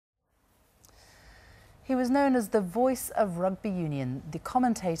He was known as the voice of rugby union. The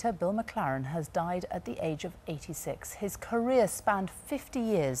commentator, Bill McLaren, has died at the age of 86. His career spanned 50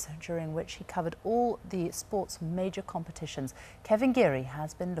 years, during which he covered all the sport's major competitions. Kevin Geary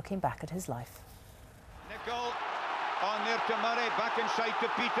has been looking back at his life. Nicol on there to Murray, back inside to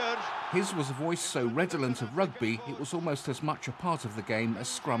Peters. His was a voice so redolent of rugby, it was almost as much a part of the game as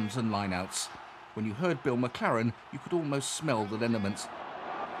scrums and lineouts. When you heard Bill McLaren, you could almost smell the liniment.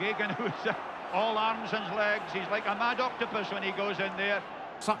 Gagan, who's all arms and legs, he's like a mad octopus when he goes in there.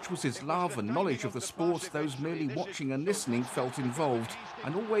 Such was his love and knowledge of the sport, those merely watching and listening felt involved,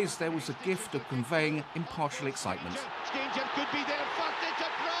 and always there was a gift of conveying impartial excitement. Danger could be there, first it's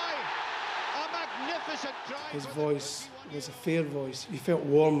a try! A magnificent try! His voice was a fair voice. You felt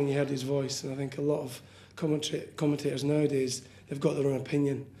warm when you heard his voice, and I think a lot of commentators nowadays, they've got their own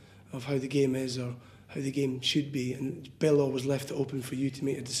opinion of how the game is or how the game should be, and Bill always left it open for you to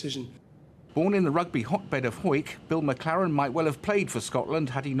make a decision. Born in the rugby hotbed of Hawick, Bill McLaren might well have played for Scotland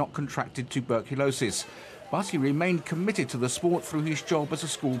had he not contracted tuberculosis. But he remained committed to the sport through his job as a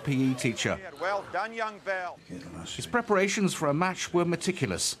school PE teacher. Well done, young Bell. His preparations for a match were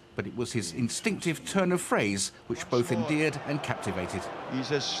meticulous, but it was his instinctive turn of phrase which both endeared and captivated.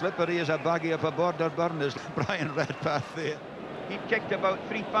 He's as slippery as a baggie of a border burn as Brian Redpath there. He kicked about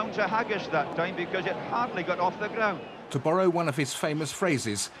 3 pounds of haggis that time because it hardly got off the ground. To borrow one of his famous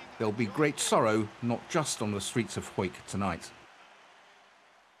phrases, there'll be great sorrow, not just on the streets of Hawick tonight.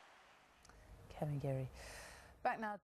 Kevin Geary. Back now.